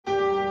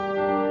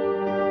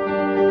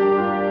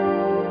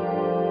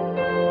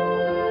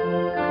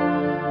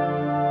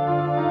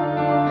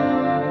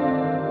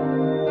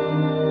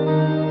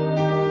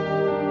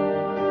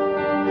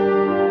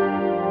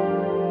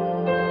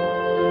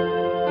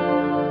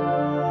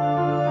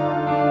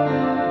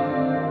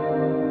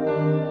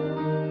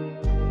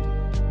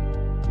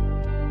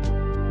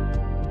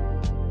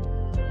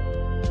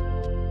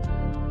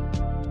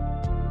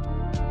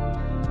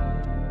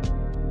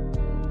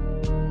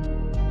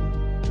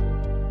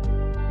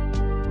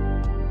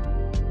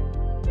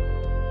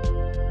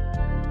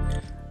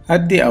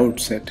At the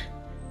outset,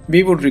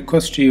 we would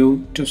request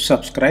you to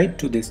subscribe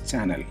to this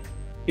channel.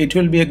 It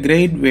will be a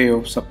great way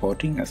of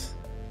supporting us.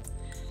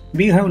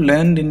 We have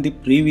learned in the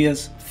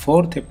previous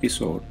 4th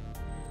episode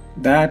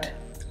that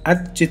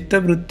at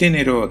Chittavritti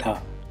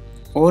Nirodha,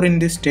 or in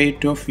the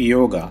state of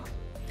yoga,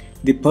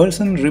 the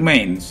person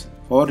remains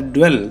or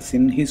dwells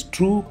in his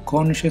true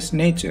conscious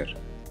nature.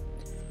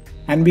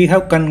 And we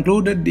have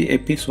concluded the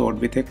episode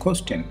with a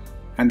question,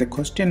 and the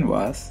question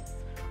was,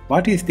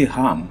 what is the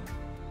harm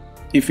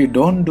if you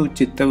don't do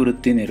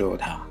Chittavritti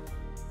Nirodha?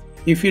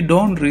 If you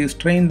don't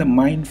restrain the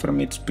mind from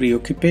its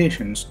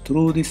preoccupations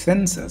through the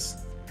senses,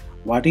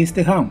 what is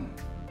the harm?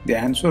 The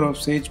answer of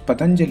sage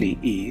Patanjali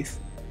is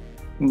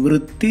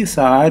Vritti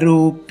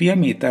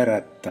Sarupyam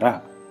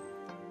Itaratra.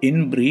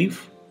 In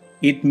brief,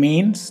 it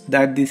means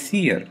that the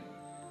seer,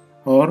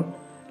 or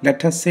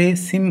let us say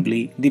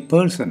simply the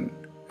person,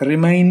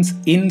 remains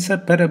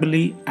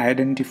inseparably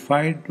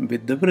identified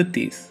with the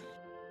vrittis.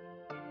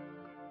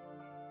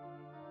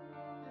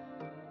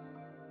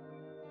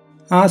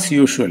 As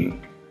usual,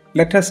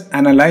 let us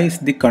analyze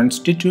the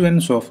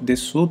constituents of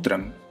this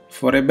sutram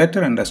for a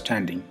better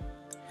understanding.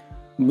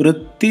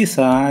 Vritti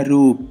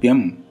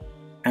Sarupyam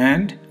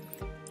and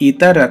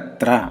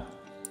Itaratra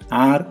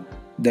are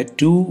the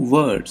two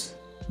words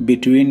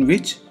between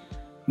which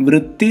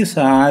Vritti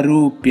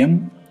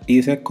Sarupyam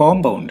is a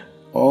compound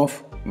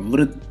of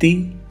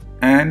Vritti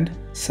and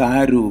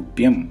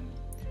Sarupyam.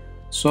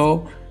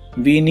 So,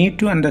 we need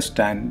to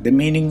understand the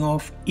meaning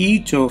of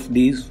each of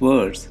these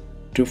words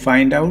to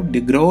find out the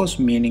gross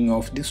meaning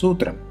of the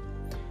sutram.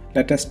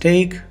 Let us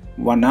take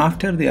one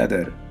after the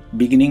other,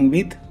 beginning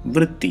with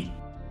Vritti.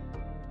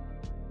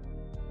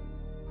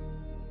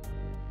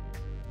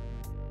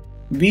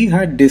 We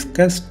had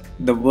discussed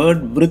the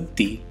word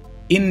Vritti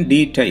in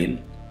detail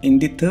in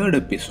the 3rd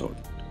episode.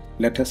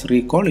 Let us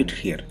recall it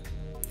here.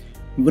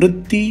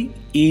 Vritti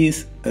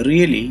is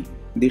really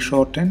the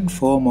shortened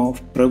form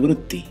of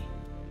pravritti.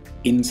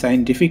 In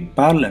scientific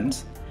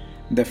parlance,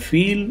 the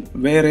field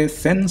where a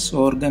sense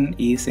organ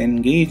is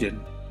engaged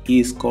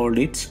is called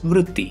its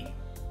vritti.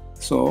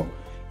 So,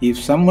 if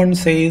someone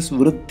says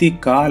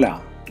vritti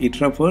kala, it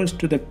refers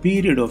to the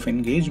period of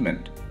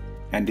engagement.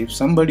 And if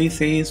somebody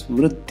says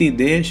vritti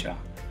desha,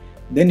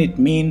 then it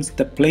means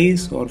the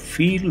place or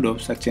field of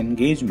such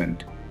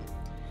engagement.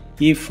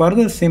 If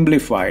further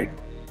simplified,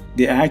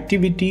 the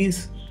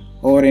activities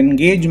or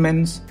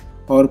engagements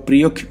or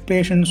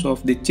preoccupations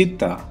of the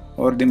chitta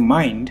or the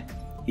mind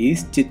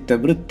is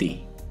chittavritti.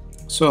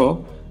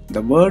 So,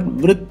 the word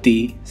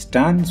vritti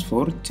stands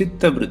for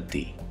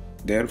chittavritti.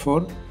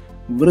 Therefore,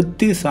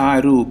 vritti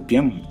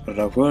sarupyam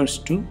refers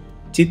to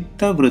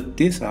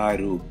chittavritti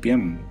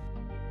sarupyam.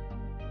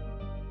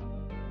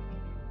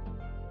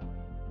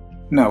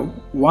 Now,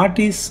 what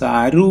is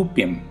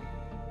sarupyam?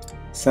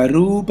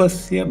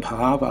 Sarupasya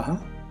bhavaha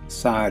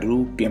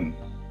sarupyam.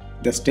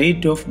 The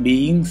state of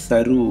being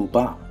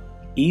sarupa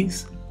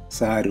is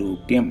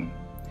sarupyam.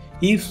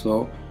 If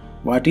so,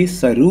 what is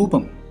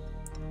sarupam?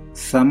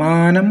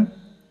 Samanam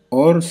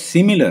or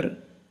similar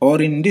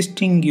or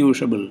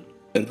indistinguishable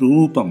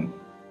rupam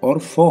or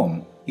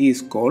form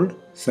is called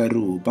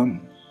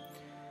sarupam.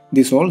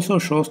 This also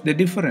shows the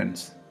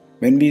difference.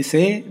 When we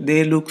say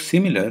they look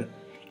similar,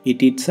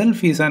 it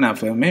itself is an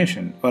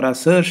affirmation or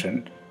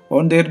assertion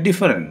on their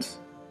difference.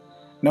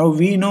 Now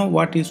we know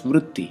what is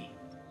vritti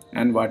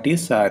and what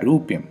is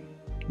sarupyam.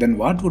 Then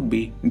what would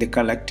be the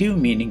collective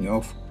meaning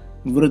of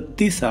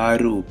vritti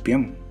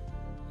sarupyam?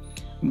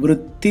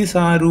 Vritti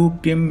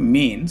sarupyam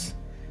means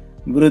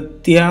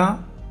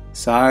vrittya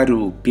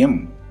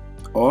sarupyam,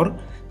 or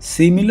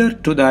similar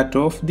to that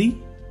of the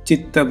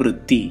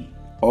chittavritti,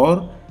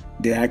 or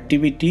the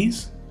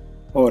activities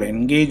or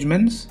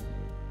engagements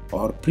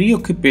or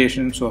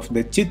preoccupations of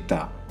the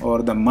chitta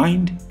or the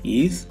mind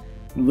is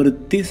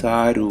vritti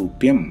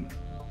sarupyam.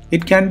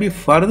 It can be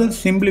further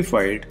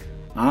simplified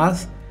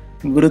as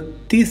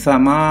vritti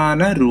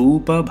samana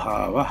rupa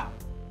bhava,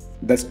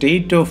 the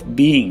state of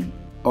being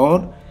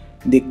or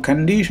the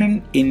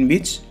condition in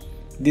which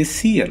the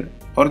seer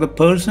or the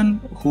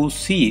person who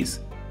sees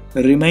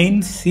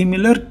remains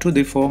similar to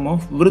the form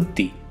of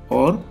vritti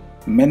or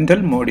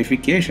mental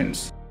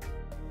modifications.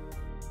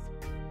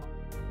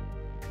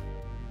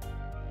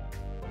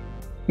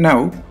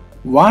 Now,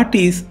 what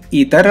is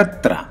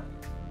itaratra?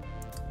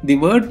 The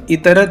word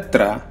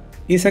itaratra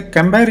is a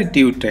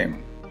comparative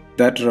term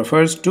that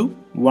refers to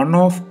one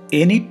of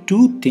any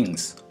two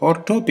things or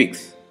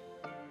topics.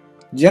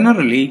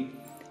 Generally,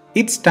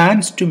 it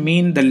stands to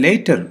mean the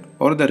later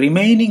or the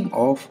remaining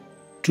of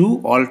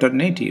two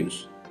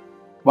alternatives.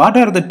 What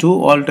are the two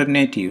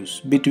alternatives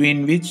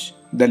between which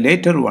the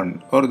later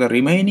one or the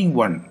remaining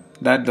one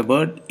that the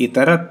word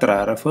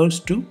itaratra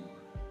refers to?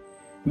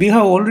 We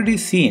have already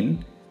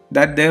seen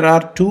that there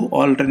are two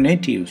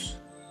alternatives.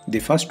 The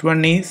first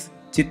one is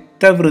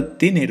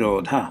Chittavritti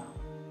Nirodha,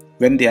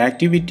 when the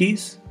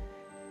activities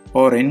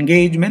or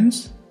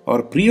engagements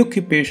or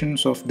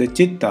preoccupations of the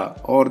chitta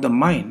or the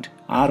mind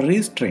are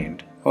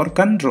restrained or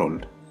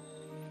controlled.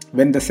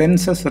 When the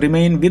senses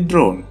remain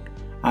withdrawn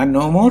and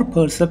no more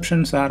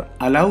perceptions are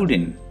allowed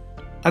in,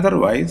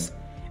 otherwise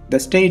the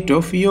state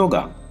of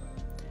yoga.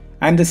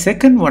 And the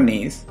second one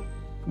is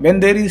when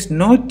there is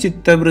no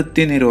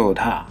chitta-vritti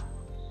nirodha,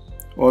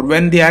 or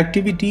when the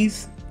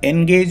activities,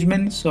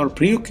 engagements or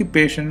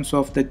preoccupations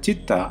of the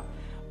chitta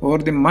or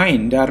the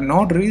mind are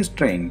not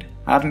restrained,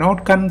 are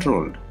not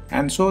controlled,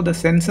 and so the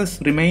senses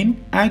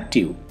remain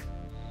active.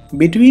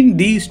 Between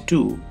these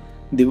two,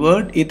 the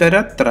word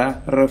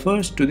itaratra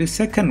refers to the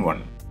second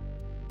one.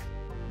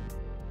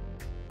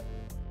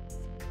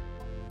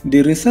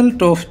 The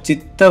result of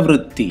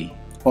chitta-vritti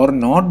or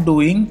not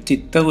doing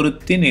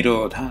chitta-vritti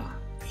nirodha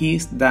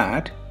is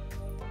that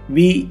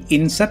we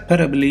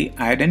inseparably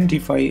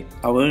identify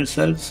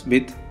ourselves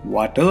with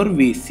whatever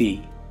we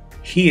see,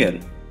 hear,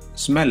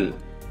 smell,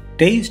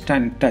 taste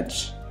and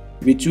touch,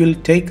 which will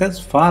take us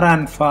far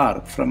and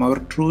far from our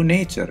true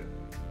nature.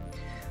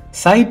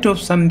 Sight of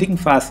something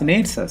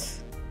fascinates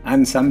us,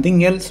 and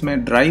something else may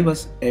drive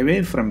us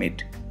away from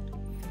it.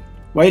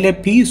 While a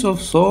piece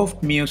of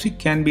soft music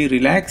can be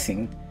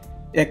relaxing,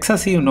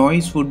 excessive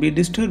noise would be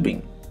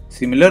disturbing.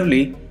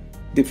 Similarly,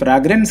 the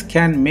fragrance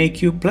can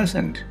make you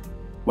pleasant,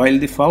 while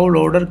the foul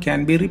odor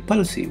can be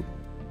repulsive.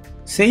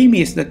 Same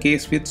is the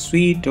case with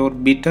sweet or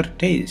bitter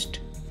taste,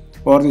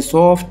 or the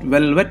soft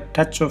velvet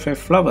touch of a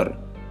flower,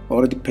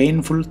 or the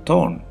painful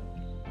thorn.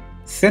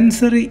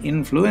 Sensory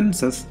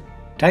influences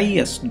tie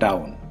us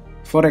down.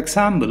 For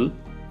example,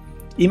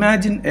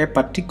 imagine a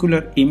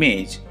particular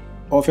image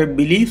of a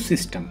belief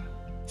system,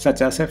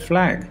 such as a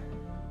flag,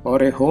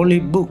 or a holy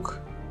book,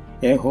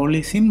 a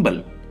holy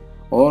symbol,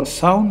 or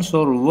sounds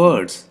or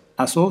words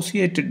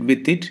associated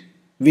with it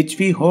which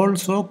we hold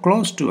so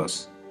close to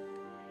us.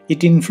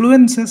 It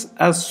influences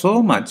us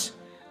so much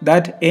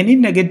that any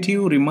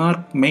negative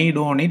remark made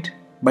on it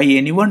by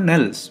anyone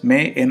else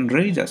may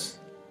enrage us.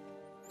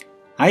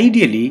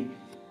 Ideally,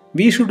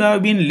 we should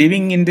have been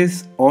living in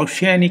this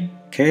oceanic,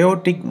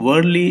 chaotic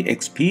worldly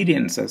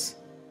experiences,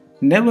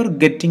 never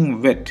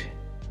getting wet,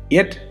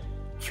 yet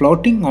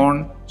floating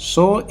on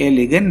so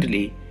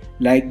elegantly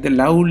like the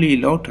lovely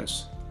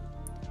lotus.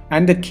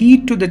 And the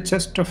key to the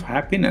chest of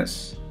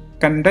happiness,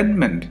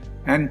 contentment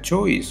and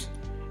choice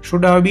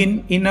should have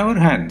been in our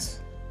hands.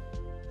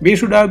 We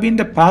should have been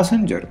the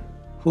passenger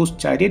whose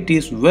chariot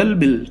is well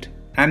built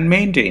and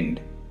maintained,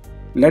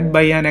 led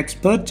by an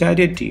expert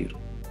charioteer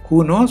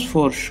who knows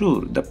for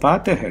sure the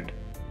path ahead,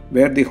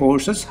 where the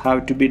horses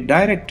have to be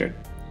directed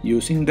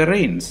using the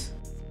reins.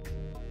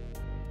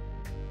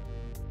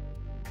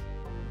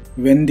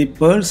 When the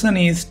person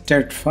is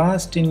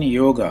steadfast in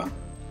yoga,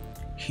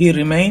 he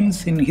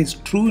remains in his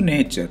true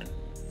nature,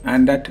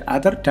 and at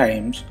other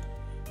times,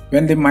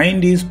 when the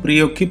mind is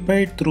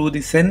preoccupied through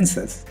the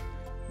senses,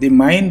 the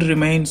mind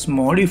remains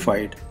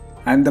modified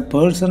and the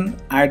person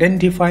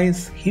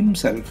identifies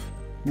himself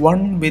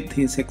one with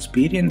his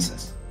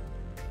experiences.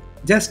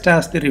 Just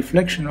as the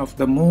reflection of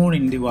the moon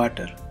in the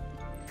water,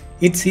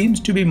 it seems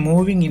to be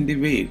moving in the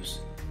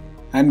waves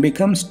and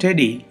becomes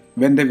steady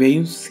when the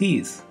waves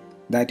cease,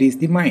 that is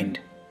the mind.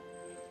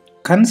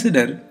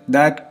 Consider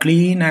that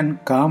clean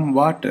and calm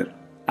water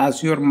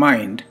as your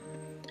mind,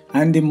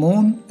 and the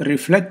moon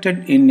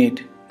reflected in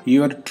it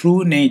your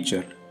true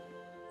nature.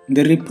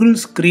 The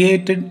ripples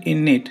created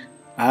in it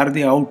are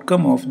the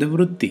outcome of the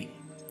vritti,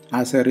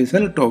 as a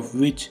result of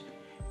which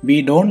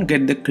we don't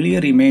get the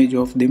clear image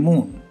of the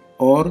moon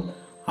or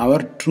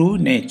our true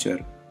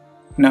nature.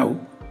 Now,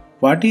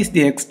 what is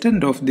the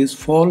extent of this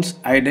false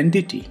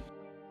identity?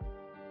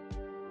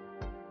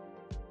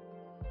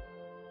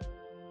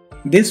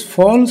 This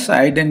false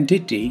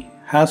identity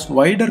has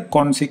wider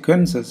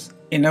consequences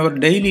in our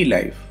daily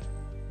life.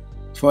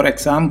 For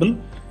example,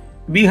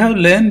 we have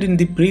learned in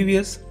the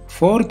previous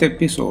 4th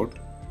episode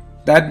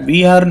that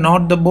we are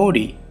not the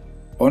body.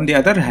 On the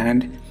other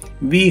hand,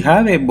 we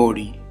have a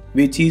body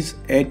which is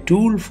a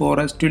tool for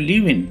us to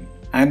live in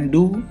and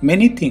do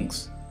many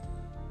things.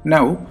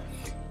 Now,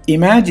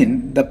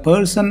 imagine the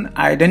person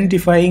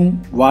identifying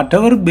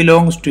whatever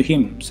belongs to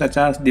him, such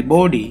as the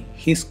body,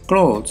 his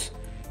clothes,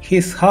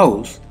 his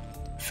house,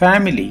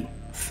 family,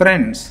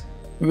 friends,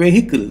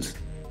 vehicles,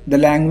 the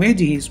language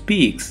he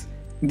speaks,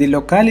 the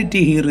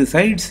locality he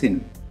resides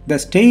in, the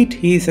state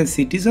he is a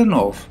citizen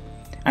of,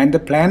 and the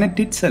planet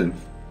itself.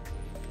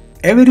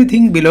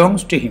 Everything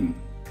belongs to him,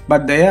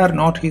 but they are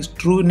not his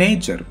true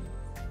nature.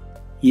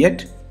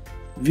 Yet,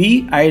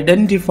 we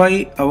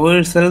identify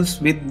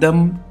ourselves with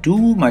them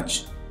too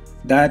much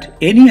that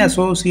any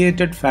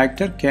associated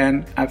factor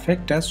can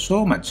affect us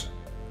so much.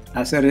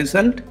 As a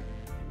result,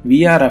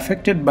 we are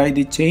affected by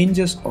the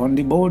changes on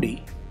the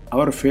body,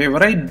 our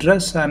favorite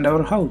dress and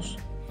our house.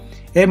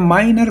 A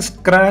minor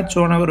scratch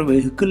on our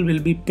vehicle will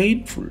be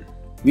painful.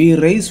 We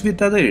race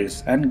with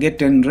others and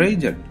get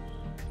enraged.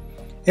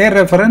 A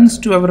reference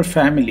to our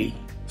family,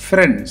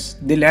 friends,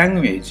 the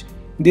language,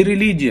 the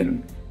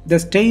religion, the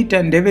state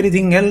and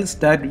everything else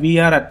that we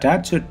are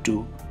attached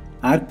to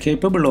are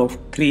capable of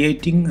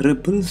creating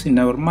ripples in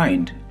our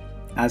mind,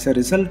 as a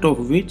result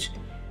of which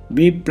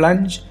we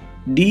plunge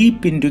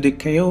deep into the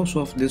chaos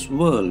of this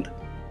world,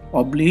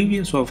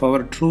 oblivious of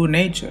our true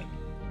nature.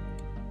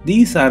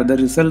 These are the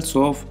results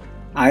of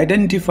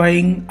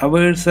identifying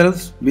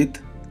ourselves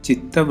with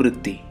Chitta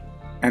Vritti,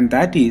 and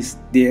that is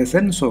the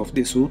essence of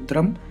the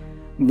Sutram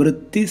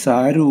Vritti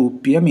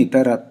Sarupyam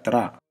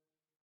Itaratra.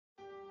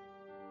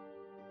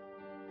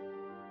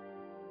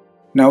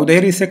 Now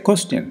there is a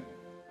question.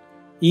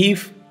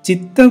 If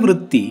Chitta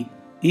Vritti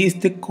is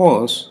the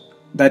cause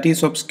that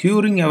is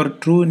obscuring our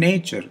true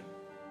nature,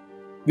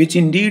 which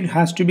indeed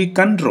has to be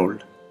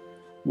controlled,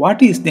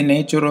 what is the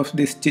nature of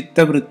this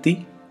Chitta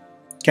Vritti?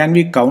 Can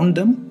we count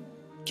them?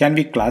 Can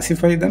we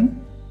classify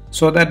them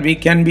so that we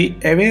can be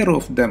aware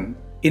of them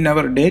in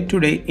our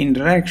day-to-day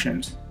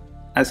interactions?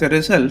 As a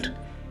result,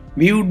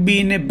 we would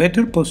be in a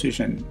better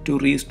position to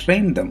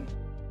restrain them.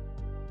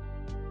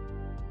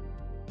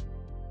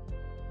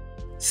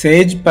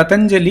 Sage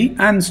Pātañjali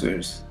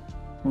answers,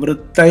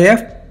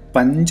 Vrittayah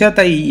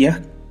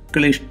Pañchatayah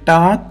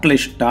Klishta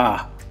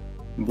Klishta.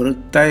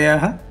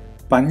 Vrittayah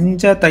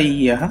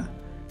Pañchatayah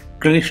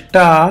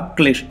Klishta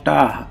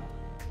Klishta.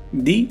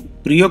 The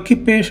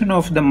preoccupation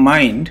of the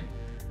mind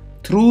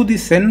through the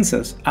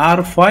senses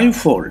are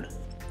fivefold.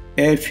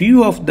 A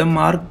few of them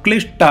are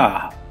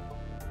klishta,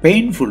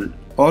 painful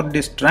or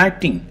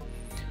distracting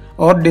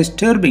or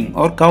disturbing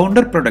or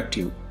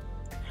counterproductive,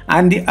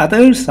 and the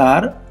others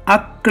are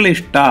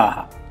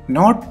aklishta,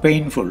 not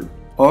painful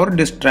or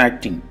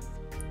distracting.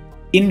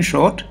 In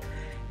short,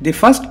 the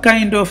first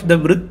kind of the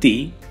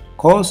vritti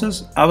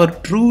causes our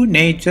true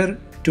nature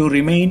to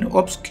remain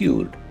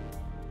obscured,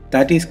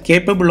 that is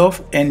capable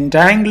of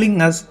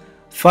entangling us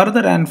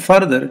further and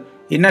further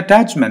in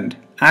attachment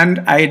and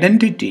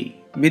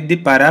identity with the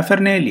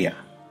paraphernalia,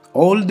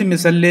 all the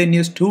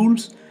miscellaneous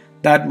tools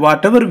that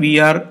whatever we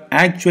are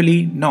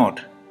actually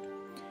not.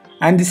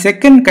 And the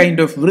second kind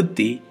of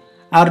vritti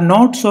are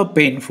not so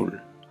painful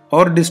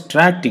or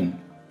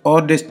distracting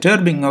or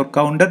disturbing or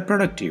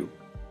counterproductive.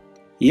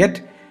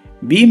 Yet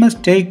we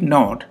must take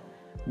note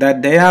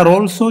that they are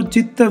also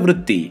chitta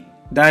vritti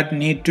that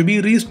need to be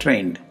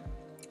restrained.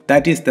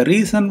 That is the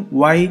reason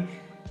why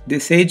the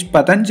sage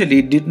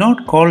Patanjali did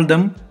not call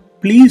them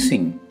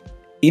pleasing.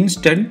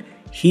 Instead,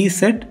 he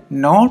said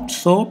not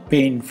so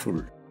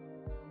painful.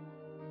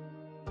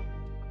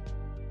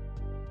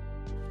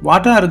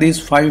 What are these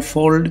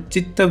fivefold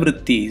chitta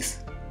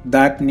vrittis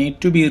that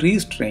need to be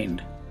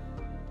restrained?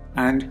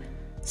 And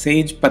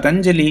sage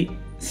Patanjali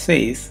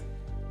says,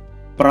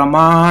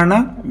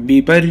 Pramana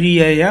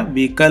Viparyaya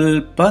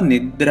Vikalpa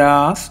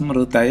Nidra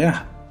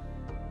Smrutaya.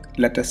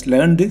 Let us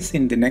learn this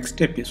in the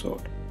next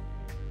episode.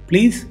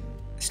 Please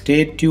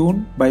stay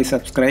tuned by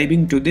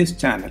subscribing to this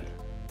channel.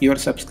 Your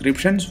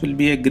subscriptions will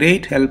be a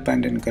great help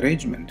and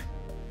encouragement.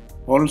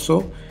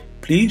 Also,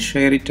 please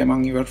share it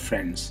among your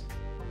friends.